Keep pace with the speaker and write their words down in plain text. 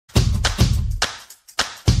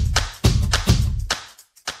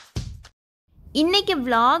இன்றைக்கி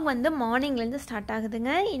vlog வந்து மார்னிங்லேருந்து start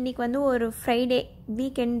ஆகுதுங்க. இன்றைக்கி வந்து ஒரு ஃப்ரைடே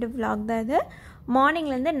வீக்கெண்டு vlog தான் இது.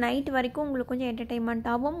 மார்னிங்லேருந்து நைட் வரைக்கும் உங்களுக்கு கொஞ்சம்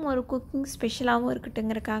என்டர்டெயின்மெண்ட்டாகவும் ஒரு குக்கிங் ஸ்பெஷலாகவும்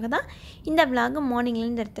இருக்கட்டுங்கிறதுக்காக தான் இந்த vlog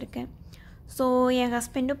மார்னிங்லேருந்து எடுத்திருக்கேன். ஸோ என்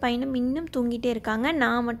ஹஸ்பண்டும் பையனும் இன்னும் தூங்கிட்டே இருக்காங்க.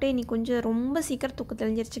 நான் மட்டும் இன்றைக்கி கொஞ்சம் ரொம்ப சீக்கிரம் தூக்க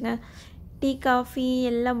தெளிஞ்சிருச்சுங்க. டீ காஃபி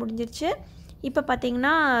எல்லாம் முடிஞ்சிருச்சு. இப்போ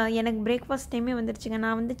பார்த்தீங்கன்னா எனக்கு பிரேக்ஃபாஸ்ட் டைமே வந்துருச்சுங்க.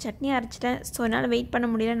 நான் வந்து சட்னி அரைச்சிட்டேன். ஸோ என்னால் வெயிட் பண்ண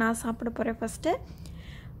முடியல. நான் சாப்பிட போகிறேன். ஃபஸ்ட்டு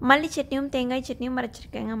மல்லி சட்னியும் தேங்காய் சட்னியும்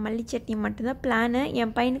அரைச்சிருக்கேங்க. மல்லி சட்னி மட்டும்தான் பிளானு.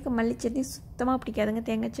 என் பையனுக்கு மல்லி சட்னி சுத்தமாக பிடிக்காதுங்க.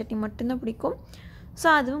 தேங்காய் சட்னி மட்டும்தான் பிடிக்கும். ஸோ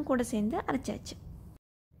அதுவும் கூட சேர்ந்து அரைச்சாச்சு.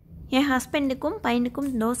 என் ஹஸ்பண்டுக்கும் பையனுக்கும்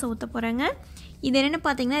தோசை ஊற்ற போகிறேங்க. இது என்னென்னு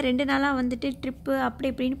பார்த்தீங்கன்னா 2 நாளாக வந்துட்டு ட்ரிப்பு அப்படி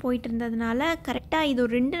இப்படின்னு போயிட்டு இருந்ததுனால கரெக்டாக இது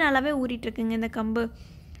ஒரு 2 நாளாகவே ஊறிட்டுருக்குங்க இந்த கம்பு.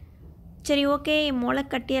 சரி ஓகே முளை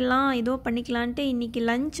கட்டியெல்லாம் ஏதோ பண்ணிக்கலான்ட்டு இன்றைக்கி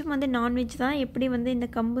லஞ்சும் வந்து நான்வெஜ் தான். எப்படி வந்து இந்த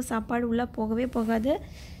கம்பு சாப்பாடு உள்ளே போகவே போகாது.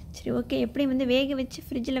 சரி ஓகே எப்படி வந்து வேக வச்சு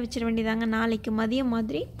ஃப்ரிட்ஜில் வச்சிட வேண்டியதாங்க. நாளைக்கு மதியம்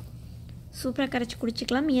மாதிரி சூப்பராக கரைச்சி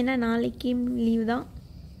குடிச்சிக்கலாம். ஏன்னா நாளைக்கு லீவ் தான்.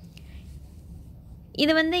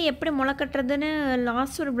 இது வந்து எப்படி முளை கட்டுறதுன்னு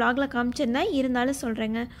லாஸ்ட் ஒரு vlogல காமிச்சிருந்தேன். இருந்தாலும்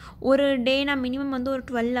சொல்கிறேங்க. ஒரு டே நான் மினிமம் வந்து ஒரு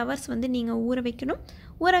 12 hours வந்து நீங்கள் ஊற வைக்கணும்.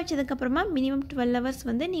 ஊற வச்சதுக்கப்புறமா மினிமம் 12 hours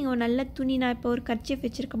வந்து நீங்கள் ஒரு நல்ல துணி, நான் இப்போ ஒரு கர்ச்சீஃப்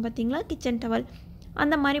வச்சுருக்கேன் பார்த்தீங்களா, கிச்சன் டவல்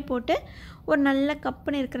அந்த மாதிரி போட்டு ஒரு நல்ல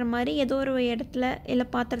கப்புன்னு இருக்கிற மாதிரி ஏதோ ஒரு இடத்துல இல்லை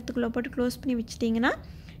பாத்திரத்துக்குள்ளே போட்டு க்ளோஸ் பண்ணி வச்சிட்டிங்கன்னா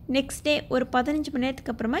நெக்ஸ்ட் டே ஒரு 15 மணி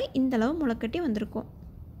நேரத்துக்கு அப்புறமா இந்தளவு முளைக்கட்டி வந்திருக்கும்.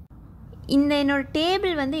 இந்த என்னோடய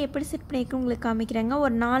டேபிள் வந்து எப்படி செட் பண்ணியிருக்கேன் உங்களுக்கு காமிக்கிறேங்க.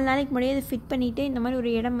 ஒரு 4 நாளைக்கு முன்னாடியே அதை ஃபிட் பண்ணிவிட்டு இந்த மாதிரி ஒரு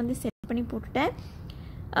இடம் வந்து செட் பண்ணி போட்டுட்டேன்.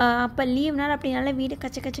 அப்போ லீவ்னால் அப்படினால வீடு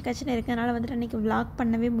கச்சன்னு இருக்கிறதுனால வந்துட்டு அன்றைக்கி vlog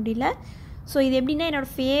பண்ணவே முடியல. ஸோ இது எப்படின்னா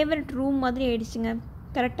என்னோடய ஃபேவரட் ரூம் மாதிரி ஆகிடுச்சுங்க.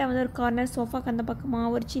 கரெக்டாக வந்து ஒரு கார்னர் சோஃபாக்கு அந்த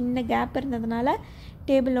பக்கமாக ஒரு சின்ன கேப் இருந்ததுனால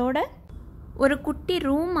டேபிளோட ஒரு குட்டி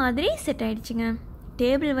ரூம் மாதிரி செட் ஆகிடுச்சுங்க.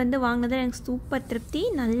 டேபிள் வந்து வாங்கினது எனக்கு சூப்பர் திருப்தி.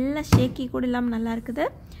 நல்லா ஷேக்கி கூட இல்லாமல் நல்லா இருக்குது.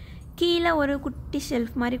 கீழே ஒரு குட்டி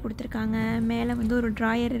ஷெல்ஃப் மாதிரி கொடுத்துருக்காங்க. மேலே வந்து ஒரு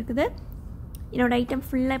ட்ராயர் இருக்குது. என்னோடய ஐட்டம்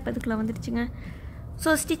ஃபுல்லாக இப்போ இதுக்குள்ளே வந்துடுச்சுங்க. ஸோ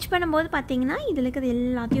ஸ்டிச் பண்ணும்போது பார்த்தீங்கன்னா இதில் இருக்கிறது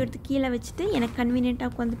எல்லாத்தையும் எடுத்து கீழே வச்சுட்டு எனக்கு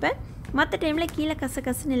கன்வீனியண்ட்டாக உட்காந்துப்பேன். மற்ற டைமில் கீழே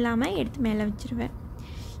கசன்னு இல்லாமல் எடுத்து மேலே வச்சுருவேன்.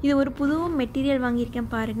 இது ஒரு புது மெட்டீரியல் வாங்கியிருக்கேன்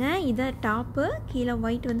பாருங்கள். இதை டாப்பு, கீழே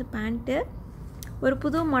ஒயிட் வந்து பேண்ட்டு. ஒரு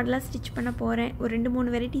புது மாடலாக ஸ்டிச் பண்ண போகிறேன். ஒரு 2-3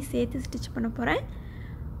 வெரைட்டி சேர்த்து ஸ்டிச் பண்ண போகிறேன்.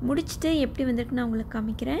 முடிச்சுட்டு எப்படி வந்திருக்கு நான் உங்களுக்கு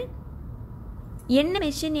காமிக்கிறேன்.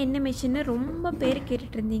 என்ன மெஷின்னு ரொம்ப பேர்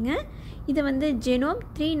கேட்டுட்டு இருந்தீங்க. இது வந்து ஜெனோம்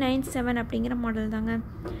 397 அப்படிங்கிற மாடல் தாங்க.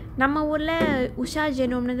 நம்ம ஊரில் உஷா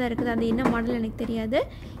ஜெனோம்னு தான் இருக்குது. அது என்ன மாடல் எனக்கு தெரியாது.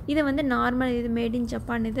 இது வந்து நார்மல், இது மேட் இன்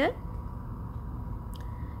ஜப்பான். இது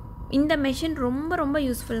இந்த மெஷின் ரொம்ப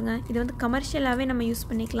யூஸ்ஃபுல்லுங்க. இது வந்து கமர்ஷியலாகவே நம்ம யூஸ்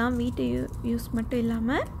பண்ணிக்கலாம், வீட்டு யூஸ் மட்டும்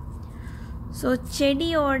இல்லாமல். ஸோ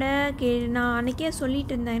செடியோட நான் அன்றைக்கே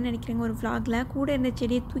சொல்லிகிட்டு இருந்தேன்னு நினைக்கிறேங்க ஒரு vlogல. கூட இருந்த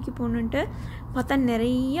செடியை தூக்கி போடணுன்ட்டு பார்த்தா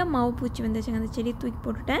நிறைய மாவு பூச்சி வந்துச்சுங்க. அந்த செடியை தூக்கி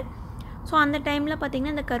போட்டுட்டேன். ஸோ அந்த டைமில்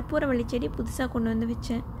பார்த்திங்கன்னா இந்த கற்பூரவள்ளி செடி புதுசாக கொண்டு வந்து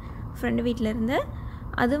வச்சேன் ஃப்ரெண்டு வீட்டிலேருந்து.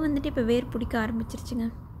 அது வந்துட்டு இப்போ வேர் பிடிக்க ஆரம்பிச்சிருச்சுங்க.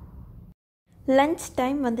 லன்ச்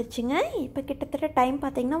டைம் வந்துச்சுங்க. இப்போ கிட்டத்தட்ட டைம்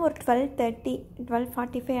பார்த்திங்கன்னா ஒரு 12:30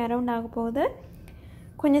 12:45 அரௌண்ட் ஆக போகுது.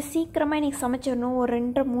 கொஞ்சம் சீக்கிரமாக இன்றைக்கி சமைச்சிடணும். ஒரு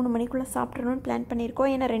 2-3 மணிக்குள்ளே சாப்பிட்றணும்னு பிளான்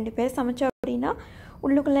பண்ணியிருக்கோம். ஏன்னா 2 பேர் சமைச்சோம் அப்படின்னா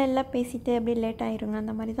உள்ளுக்குள்ளே எல்லாம் பேசிட்டு அப்படியே லேட் ஆகிருங்க.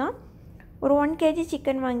 அந்த மாதிரி தான். ஒரு 1 kg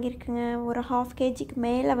சிக்கன் வாங்கியிருக்குங்க. ஒரு 1/2 kgக்கு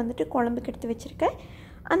மேலே வந்துட்டு குழம்புக்கு எடுத்து வச்சுருக்கேன்.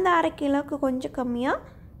 அந்த 1/2 கிலோவுக்கு கொஞ்சம் கம்மியாக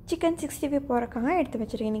சிக்கன் 65 போகிறக்காக எடுத்து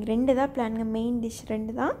வச்சுருக்கேன். இன்றைக்கி 2 தான் பிளானுங்க. மெயின் டிஷ்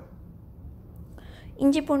 2 தான்.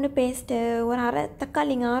 இஞ்சி பூண்டு பேஸ்ட்டு, ஒரு அரை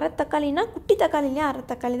தக்காளிங்க. அரை தக்காளினா குட்டி தக்காளிலேயே அரை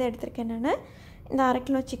தக்காளி தான் எடுத்திருக்கேன் நான் இந்த 1/2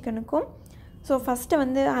 கிலோ சிக்கனுக்கும். ஸோ ஃபஸ்ட்டு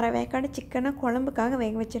வந்து அரை வேக்காடு சிக்கனை குழம்புக்காக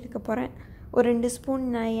வேக வச்சு எடுக்க போகிறேன். ஒரு 2 ஸ்பூன்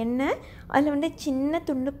எண்ணெய், அதில் வந்து சின்ன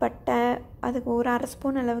துண்டு பட்டை, அதுக்கு ஒரு 1/2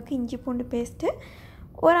 ஸ்பூன் அளவுக்கு இஞ்சி பூண்டு பேஸ்ட்டு,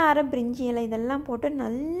 ஒரு 1/2 பிரிஞ்சி இலை, இதெல்லாம் போட்டு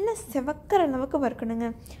நல்லா செவக்கிற அளவுக்கு வறுக்கணுங்க.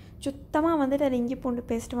 சுத்தமாக வந்துட்டு அது இஞ்சி பூண்டு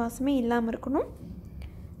பேஸ்ட் வாசமே இல்லாமல் இருக்கணும்.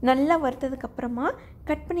 நல்லா வறுத்ததுக்கப்புறமா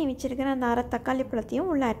கட் பண்ணி வச்சுருக்கிற அந்த 1/2 தக்காளி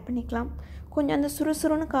பழத்தையும் உள்ளே ஆட் பண்ணிக்கலாம். கொஞ்சம் அந்த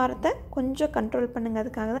சுறுசுறுன்னு காரத்தை கொஞ்சம் கண்ட்ரோல் பண்ணுங்கள்.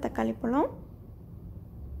 அதுக்காக தான் தக்காளி பழம்.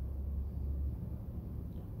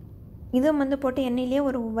 இதுவும் வந்து போட்டு எண்ணெயிலே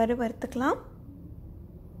ஒரு வறுத்துக்கலாம்.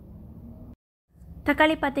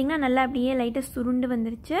 தக்காளி பார்த்திங்கன்னா நல்லா அப்படியே லைட்டாக சுருண்டு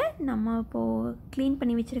வந்துருச்சு. நம்ம இப்போது க்ளீன்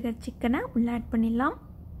பண்ணி வச்சுருக்கிற சிக்கனை உள்ளே ஆட் பண்ணிடலாம்.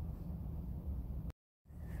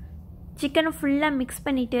 சிக்கனை ஃபுல்லாக மிக்ஸ்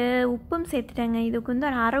பண்ணிவிட்டு உப்பும் சேர்த்துட்டேங்க. இதுக்கு வந்து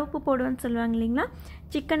ஒரு அரை உப்பு போடுவேன்னு சொல்லுவாங்க இல்லைங்களா.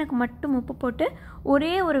 சிக்கனுக்கு மட்டும் உப்பு போட்டு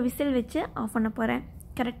ஒரே ஒரு விசில் வச்சு ஆஃப் பண்ண போகிறேன்.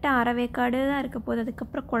 கரெக்டாக அரை வேக்காடு தான் இருக்க போகுது.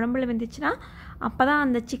 அதுக்கப்புறம் குழம்புல வெந்துச்சுன்னா அப்போ தான்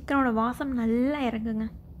அந்த சிக்கனோட வாசம் நல்லா இறங்குங்க.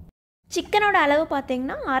 சிக்கனோட அளவு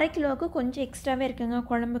பார்த்திங்கன்னா 1/2 கிலோவுக்கு கொஞ்சம் எக்ஸ்ட்ராவே இருக்குங்க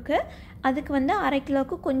குழம்புக்கு. அதுக்கு வந்து 1/2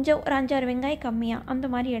 கிலோவுக்கு கொஞ்சம் ஒரு 5-6 வெங்காயம் கம்மியாக அந்த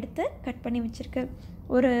மாதிரி எடுத்து கட் பண்ணி வச்சுருக்கு.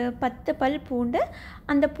 ஒரு 10 பல் பூண்டு,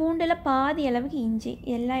 அந்த பூண்டில் பாதி அளவுக்கு இஞ்சி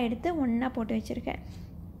எல்லாம் எடுத்து ஒன்றா போட்டு வச்சுருக்கேன்.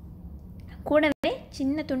 கூடவே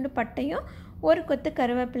சின்ன துண்டு பட்டையும் ஒரு கொத்து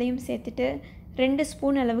கருவேப்பிலையும் சேர்த்துட்டு 2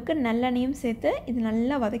 ஸ்பூன் அளவுக்கு நல்லெண்ணையும் சேர்த்து இது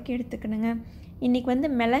நல்லா வதக்கி எடுத்துக்கணுங்க. இன்றைக்கி வந்து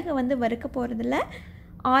மிளகு வந்து வறுக்க போகிறதில்ல.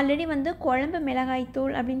 ஆல்ரெடி வந்து குழம்பு மிளகாய்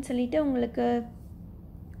தூள் அப்படின்னு சொல்லிட்டு உங்களுக்கு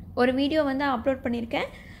ஒரு வீடியோ வந்து அப்லோட் பண்ணியிருக்கேன்.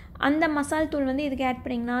 அந்த மசால் தூள் வந்து இதுக்கு ஆட்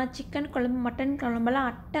பண்ணிங்கன்னா சிக்கன் குழம்பு மட்டன் குழம்பெல்லாம்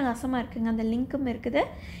அட்டகாசமாக இருக்குங்க. அந்த லிங்க்கும் இருக்குது.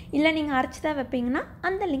 இல்லை நீங்கள் அரைச்சி தான் வைப்பீங்கன்னா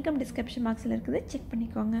அந்த லிங்க்கும் டிஸ்கிரிப்ஷன் பாக்ஸில் இருக்குது, செக்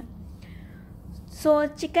பண்ணிக்கோங்க. ஸோ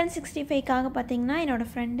சிக்கன் 65க்காக பார்த்தீங்கன்னா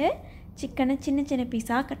என்னோடய ஃப்ரெண்டு சிக்கனை சின்ன சின்ன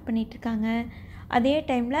பீஸாக கட் பண்ணிகிட்ருக்காங்க. அதே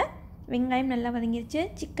டைமில் வெங்காயம் நல்லா வதங்கிருச்சு.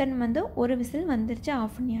 சிக்கன் வந்து ஒரு விசில் வந்துருச்சு,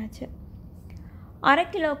 ஆஃப் பண்ணியாச்சு. 1/2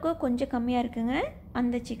 கிலோவுக்கு கொஞ்சம் கம்மியாக இருக்குங்க.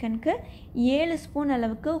 அந்த சிக்கனுக்கு 7 ஸ்பூன்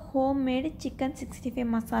அளவுக்கு ஹோம்மேடு சிக்கன் 65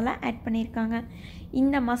 மசாலா ஆட் பண்ணியிருக்காங்க.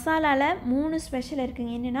 இந்த மசாலாவில் 3 ஸ்பெஷல்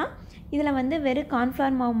இருக்குங்க. என்னென்னா இதில் வந்து வெறும்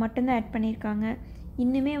கார்ன்ஃப்ளவர் மாவு மட்டும்தான் ஆட் பண்ணியிருக்காங்க.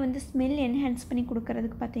 இன்னுமே வந்து ஸ்மெல் என்ஹான்ஸ் பண்ணி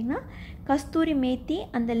கொடுக்கறதுக்கு பார்த்திங்கன்னா கஸ்தூரி மேத்தி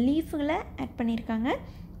அந்த லீஃபுகளை ஆட் பண்ணியிருக்காங்க.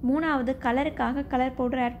 3வது கலருக்காக கலர்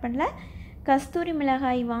பவுடர் ஆட் பண்ணல, கஸ்தூரி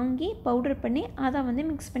மிளகாய் வாங்கி பவுடர் பண்ணி அதை வந்து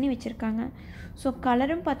மிக்ஸ் பண்ணி வச்சுருக்காங்க. ஸோ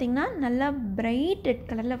கலரும் பார்த்திங்கன்னா நல்லா பிரைட் ரெட்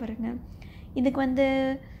கலரில் வருங்க. இதுக்கு வந்து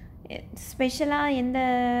ஸ்பெஷலாக எந்த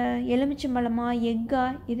எலுமிச்சம்பழமா எக்கா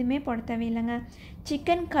எதுவுமே போட தேவையில்லைங்க.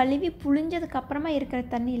 சிக்கன் கழுவி புழிஞ்சதுக்கப்புறமா இருக்கிற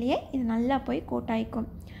தண்ணியிலையே இது நல்லா போய் கோட்டாயிக்கும்.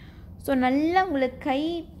 ஸோ நல்லா உங்களுக்கு கை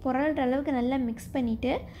புரள்ற அளவுக்கு நல்லா மிக்ஸ்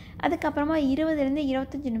பண்ணிவிட்டு அதுக்கப்புறமா 20லேருந்து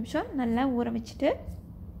 25 நிமிஷம் நல்லா ஊற வச்சுட்டு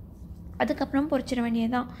அதுக்கப்புறம் பொரிச்சிட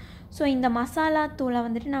வேண்டியதுதான். ஸோ இந்த மசாலா தூளை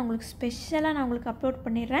வந்துட்டு நான் உங்களுக்கு ஸ்பெஷலாக நான் உங்களுக்கு அப்லோட்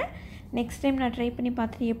பண்ணிடுறேன். நெக்ஸ்ட் டைம் நான் ட்ரை பண்ணி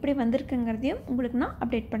பார்த்துட்டு எப்படி வந்திருக்குங்கிறதையும் உங்களுக்கு நான்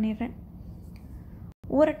அப்டேட் பண்ணிடுறேன்.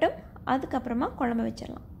 ஊறட்டும், அதுக்கப்புறமா குழம்பு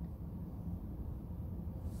வச்சிடலாம்.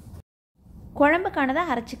 குழம்புக்கானதை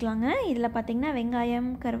அரைச்சிக்கலாங்க. இதில் பார்த்திங்கன்னா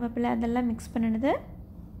வெங்காயம் கருவேப்பிலை அதெல்லாம் மிக்ஸ் பண்ணினது.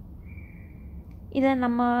 இதை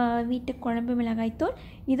நம்ம வீட்டு குழம்பு மிளகாய்த்தூள்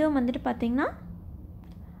இதுவும் வந்துட்டு பார்த்திங்கன்னா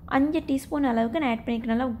 5 டீஸ்பூன் அளவுக்கு நான் ஆட்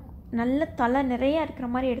பண்ணிக்கிறேன். நல்ல தலை நிறையா இருக்கிற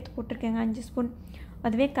மாதிரி எடுத்து போட்டிருக்கேங்க. 5 ஸ்பூன்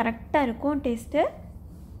அதுவே கரெக்டாக இருக்கும் டேஸ்ட்டு.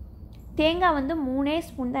 தேங்காய் வந்து 3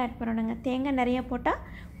 ஸ்பூன் தான் ஆட் பண்ணணுங்க. தேங்காய் நிறையா போட்டால்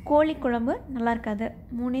கோழி குழம்பு நல்லா இருக்காது.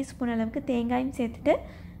 3 ஸ்பூன் அளவுக்கு தேங்காயும் சேர்த்துட்டு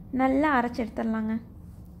நல்லா அரைச்சி எடுத்துடலாங்க.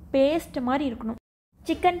 பேஸ்ட் மாதிரி இருக்கணும்.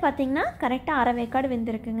 சிக்கன் பார்த்திங்கன்னா கரெக்டாக அரை வேக்காடு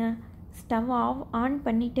வெந்திருக்குங்க. ஸ்டவ் ஆன்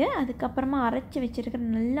பண்ணிவிட்டு அதுக்கப்புறமா அரைச்சி வச்சுருக்கிற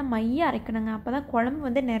நல்ல மையாக அரைக்கணுங்க. அப்போ தான் குழம்பு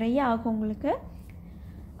வந்து நிறைய ஆகும் உங்களுக்கு.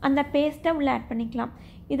 அந்த பேஸ்ட்டை உள்ளே ஆட் பண்ணிக்கலாம்.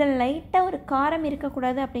 இதில் லைட்டாக ஒரு காரம்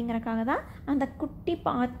இருக்கக்கூடாது அப்படிங்கிறக்காக தான் அந்த குட்டி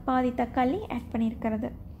பாதி தக்காளி ஆட் பண்ணியிருக்கிறது.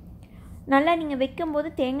 நல்லா நீங்கள் வைக்கும்போது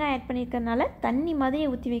தேங்காய் ஆட் பண்ணியிருக்கிறதுனால தண்ணி மாதிரியே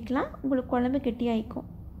ஊற்றி வைக்கலாம். உங்களுக்கு குழம்பு கெட்டியாகிக்கும்.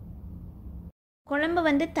 குழம்பு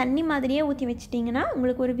வந்து தண்ணி மாதிரியே ஊற்றி வச்சிட்டிங்கன்னா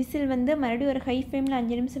உங்களுக்கு ஒரு விசில் வந்து மறுபடியும் ஒரு ஹை ஃப்ளேமில்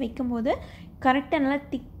 5 நிமிஷம் வைக்கும்போது கரெக்டாக நல்லா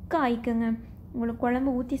திக்காக ஆயிக்குங்க. உங்களுக்கு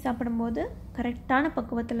குழம்பு ஊற்றி சாப்பிடும்போது கரெக்டான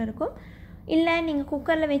பக்குவத்தில் இருக்கும். இல்லை நீங்கள்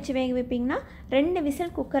குக்கரில் வச்சு வேக வைப்பிங்கன்னா 2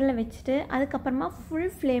 விசில் குக்கரில் வச்சுட்டு அதுக்கப்புறமா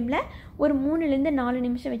ஃபுல் ஃப்ளேமில் ஒரு 3லேருந்து 4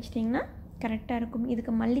 நிமிஷம் வச்சிட்டிங்கன்னா கரெக்டாக இருக்கும்.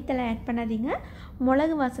 இதுக்கு மல்லித்தலை ஆட் பண்ணாதீங்க,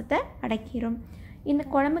 மிளகு வாசத்தை அடக்கிடும். இந்த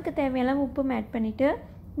குழம்புக்கு தேவையான உப்பும் ஆட் பண்ணிவிட்டு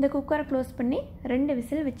இந்த குக்கரை க்ளோஸ் பண்ணி 2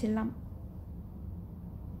 விசில் வச்சிடலாம்.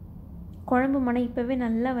 குழம்பு மணம் இப்போவே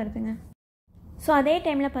நல்லா வருதுங்க. ஸோ அதே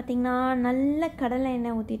டைமில் பார்த்திங்கன்னா நல்ல கடலை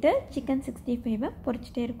எண்ணெய் ஊற்றிட்டு சிக்கன் 65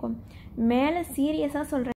 பொரிச்சிட்டே இருக்கும். மேலே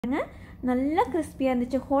சீரியஸாக சொல்கிறேங்க, நல்லா கிறிஸ்பியாக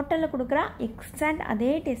இருந்துச்சு. ஹோட்டலில் கொடுக்குற எக்ஸாக்ட்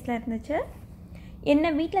அதே டேஸ்ட்டில் இருந்துச்சு.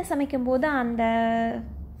 என்ன வீட்டில் சமைக்கும் போது அந்த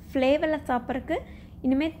ஃப்ளேவரில் சாப்பிட்றதுக்கு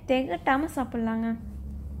இனிமேல் திகட்டாமல் சாப்பிட்லாங்க.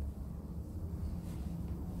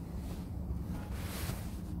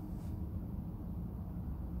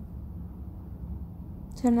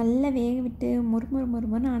 ஸோ நல்லா வேக விட்டு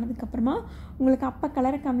முறுமுறுன்னு ஆனதுக்கப்புறமா உங்களுக்கு அப்போ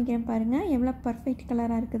கலரை காமிக்கிறேன் பாருங்கள், எவ்வளோ பர்ஃபெக்ட்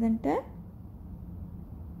கலராக இருக்குதுன்ட்டு.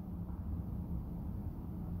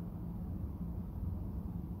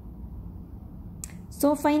 ஸோ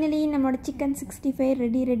ஃபைனலி நம்மளோட சிக்கன்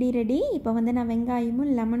 65 ரெடி. இப்போ வந்து நான்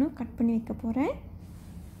வெங்காயமும் லெமனும் கட் பண்ணி வைக்க போகிறேன்.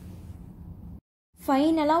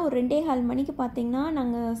 ஃபைனலாக ஒரு 2:15 மணிக்கு பார்த்திங்கன்னா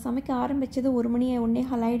நாங்கள் சமைக்க ஆரம்பித்தது 1 மணி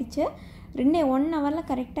 1:15 ஆகிடுச்சு. 1 ஹவரில்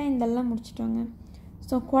கரெக்டாக இதெல்லாம் முடிச்சிட்டோங்க.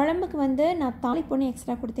 ஸோ குழம்புக்கு வந்து நான் தாளிப்பொண்ணு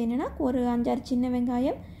எக்ஸ்ட்ரா கொடுத்தேன். என்னென்னா ஒரு 5-6 சின்ன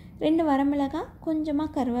வெங்காயம், 2 வரமிளகாய்,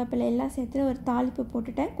 கொஞ்சமாக கருவேப்பிலை எல்லாம் சேர்த்து ஒரு தாளிப்பு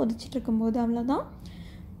போட்டுட்டேன் கொதிச்சுட்டு இருக்கும்போது. அவ்வளோதான்.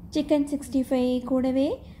 சிக்கன் 65 கூடவே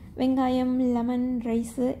வெங்காயம் லெமன்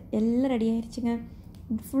ரைஸு எல்லாம் ரெடி ஆயிடுச்சுங்க.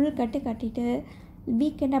 ஃபுல் கட்டிட்டு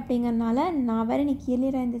வீக்கெண்ட் அப்படிங்கிறதுனால நான் வேறு இன்றைக்கி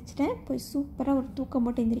இயர்லியராக எழுந்திரிச்சிட்டேன். போய் சூப்பராக ஒரு தூக்கம்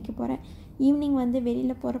போட்டு எந்திரிக்க போகிறேன். ஈவினிங் வந்து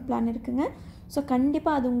வெளியில் போகிற பிளான் இருக்குங்க. ஸோ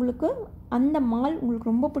கண்டிப்பாக அது உங்களுக்கு அந்த மால்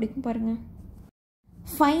உங்களுக்கு ரொம்ப பிடிக்கும் பாருங்கள்.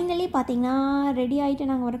 ஃபைனலி பார்த்திங்கன்னா ரெடி ஆகிட்டு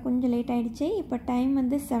நாங்கள் வர கொஞ்சம் லேட் ஆகிடுச்சு. இப்போ டைம்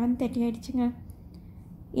வந்து 7:30 ஆகிடுச்சுங்க.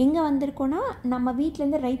 எங்கே வந்திருக்கோன்னா நம்ம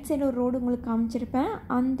வீட்டிலேருந்து ரைட் சைடு ஒரு ரோடு உங்களுக்கு காமிச்சிருப்பேன்.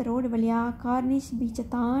 அந்த ரோடு வழியாக கார்னிஷ் பீச்சை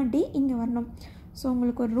தாண்டி இங்கே வரணும். ஸோ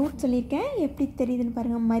உங்களுக்கு ஒரு ரூட் சொல்லியிருக்கேன், எப்படி தெரியுதுன்னு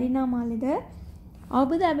பாருங்கள். மரீனா மால் இது.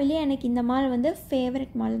 அபுதாபிலே எனக்கு இந்த மால் வந்து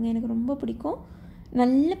ஃபேவரட் மாலுங்க, எனக்கு ரொம்ப பிடிக்கும்.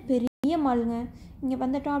 நல்ல பெரிய மாலுங்க. இங்கே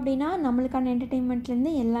வந்துட்டோம் அப்படின்னா நம்மளுக்கான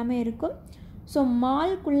என்டர்டெயின்மெண்ட்லேருந்து எல்லாமே இருக்கும். ஸோ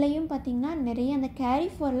மால்குள்ளேயும் பார்த்திங்கன்னா நிறைய அந்த கேரி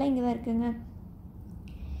ஃபார்லாம் இங்கே தான் இருக்குங்க.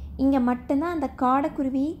 இங்கே மட்டும்தான் அந்த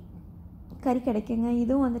காடைக்குருவி கறி கிடைக்குங்க.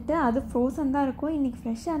 இதுவும் வந்துட்டு அது ஃப்ரோசன் தான் இருக்கும். இன்றைக்கி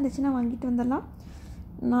ஃப்ரெஷ்ஷாக இருந்துச்சுன்னா வாங்கிட்டு வந்துடலாம்,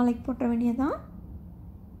 நாளைக்கு போட்ட வேண்டியதான்.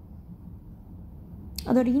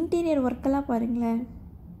 அதோட இன்டீரியர் ஒர்க்கெல்லாம் பாருங்களேன்,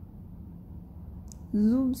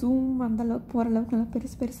 ஜூம் அந்தளவுக்கு போகிற அளவுக்கு நல்லா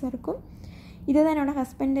பெருசாக இருக்கும். இதுதான் என்னோடய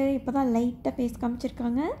ஹஸ்பண்டு. இப்போ தான் லைட்டாக ஃபேஸ்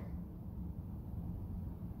காமிச்சிருக்காங்க.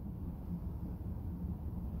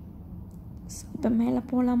 இப்போ மேலே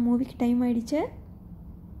போகலாம், மூவிக்கு டைம் ஆகிடுச்சு.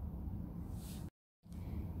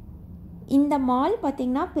 இந்த மால்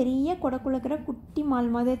பார்த்திங்கன்னா பெரிய கொடைக்குள்ள இருக்கிற குட்டி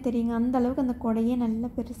மால் மாதிரி தெரியுங்க. அந்தளவுக்கு அந்த கொடையே நல்ல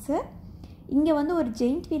பெருசு. இங்கே வந்து ஒரு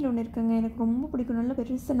ஜெயிண்ட் வீல் ஒன்று இருக்குங்க, எனக்கு ரொம்ப பிடிக்கும். நல்ல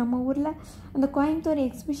பெருசு. நம்ம ஊரில் அந்த கோயம்புத்தூர்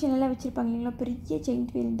எக்ஸிபிஷன்லாம் வச்சுருப்பாங்க இல்லைங்களா, பெரிய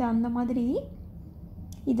ஜெயிண்ட் வீல் அந்த மாதிரி.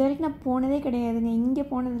 இது வரைக்கும் நான் போனதே கிடையாதுங்க, இங்கே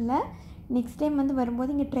போனதில்லை. நெக்ஸ்ட் டைம் வந்து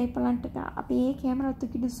வரும்போது இங்கே ட்ரை பண்ணலான்ட்டு இருக்கேன். அப்படியே கேமரா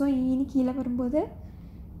தூக்கிட்டு இனி கீழே வரும்போது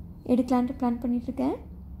எடுக்கலான்ட்டு பிளான் பண்ணிகிட்ருக்கேன்.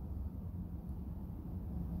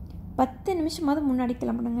 10 நிமிஷமாவது முன்னாடி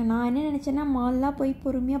கிளம்புடுங்க. நான் என்ன நினச்சேன்னா மால்லாம் போய்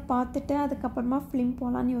பொறுமையாக பார்த்துட்டு அதுக்கப்புறமா ஃபிலிம்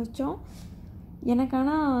போகலான்னு யோசித்தோம். எனக்கு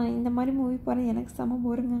ஆனால் இந்த மாதிரி மூவி போகிறது எனக்கு செம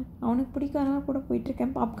போருங்க. அவனுக்கு பிடிக்காதனால கூட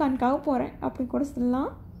போயிட்டுருக்கேன், பாப்கார்னுக்காக போகிறேன் அப்படி கூட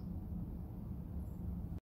சொல்லலாம்.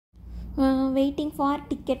 வெயிட்டிங் ஃபார்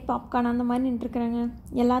டிக்கெட் பாப்கார்ன் அந்த மாதிரி நின்றுருக்குறாங்க.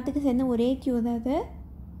 எல்லாத்துக்கும் சேர்ந்து ஒரே க்யூ தான் அது.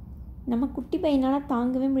 நம்ம குட்டி பையனால்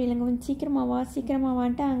தாங்கவே முடியலைங்க. கொஞ்சம்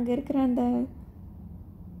சீக்கிரமாவான்ட்டு அங்கே இருக்கிற அந்த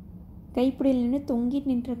கைப்பிடியில் நின்று தொங்கிட்டு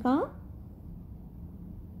நின்றுருக்கான்.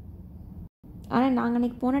 ஆனால் நாங்கள்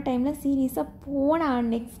அன்றைக்கி போன டைமில் சீரியஸாக போன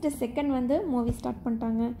நெக்ஸ்ட்டு செகண்ட் வந்து மூவி ஸ்டார்ட்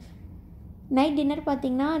பண்ணிட்டாங்க. நைட் டின்னர்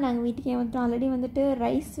பார்த்திங்கன்னா நாங்கள் வீட்டுக்கே வந்துட்டோம். ஆல்ரெடி வந்துட்டு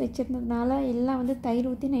ரைஸ் வச்சுருந்ததுனால எல்லாம் வந்து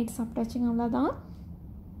தயிர் ஊற்றி நைட் சாப்பிட்டாச்சுங்க, அவ்வளோதான்.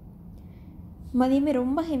 மதியமே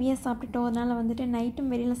ரொம்ப ஹெவியாக சாப்பிட்டுட்டோம், அதனால் வந்துட்டு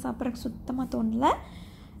நைட்டும் வெளியில் சாப்பிட்றதுக்கு சுத்தமாக தோணலை.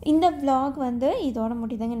 இந்த vlog வந்து இதோட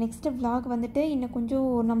முடியுதுங்க. நெக்ஸ்ட்டு vlog வந்துட்டு இன்னும் கொஞ்சம்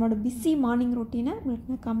நம்மளோட பிஸி மார்னிங் ரொட்டீனை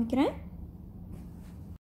உங்களுக்கு நான் காமிக்கிறேன்.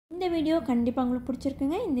 இந்த வீடியோ கண்டிப்பாக உங்களுக்கு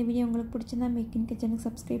பிடிச்சிருக்குங்க. இந்த வீடியோ உங்களுக்கு பிடிச்சிருந்தா மேக் இன் கிச்சனுக்கு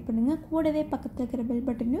சப்ஸ்கிரைப் பண்ணுங்கள். கூடவே பக்கத்தில் இருக்கிற பெல்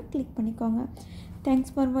பட்டனையும் கிளிக் பண்ணிக்கோங்க.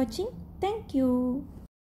 தேங்க்ஸ் ஃபார் வாட்சிங். தேங்க்யூ.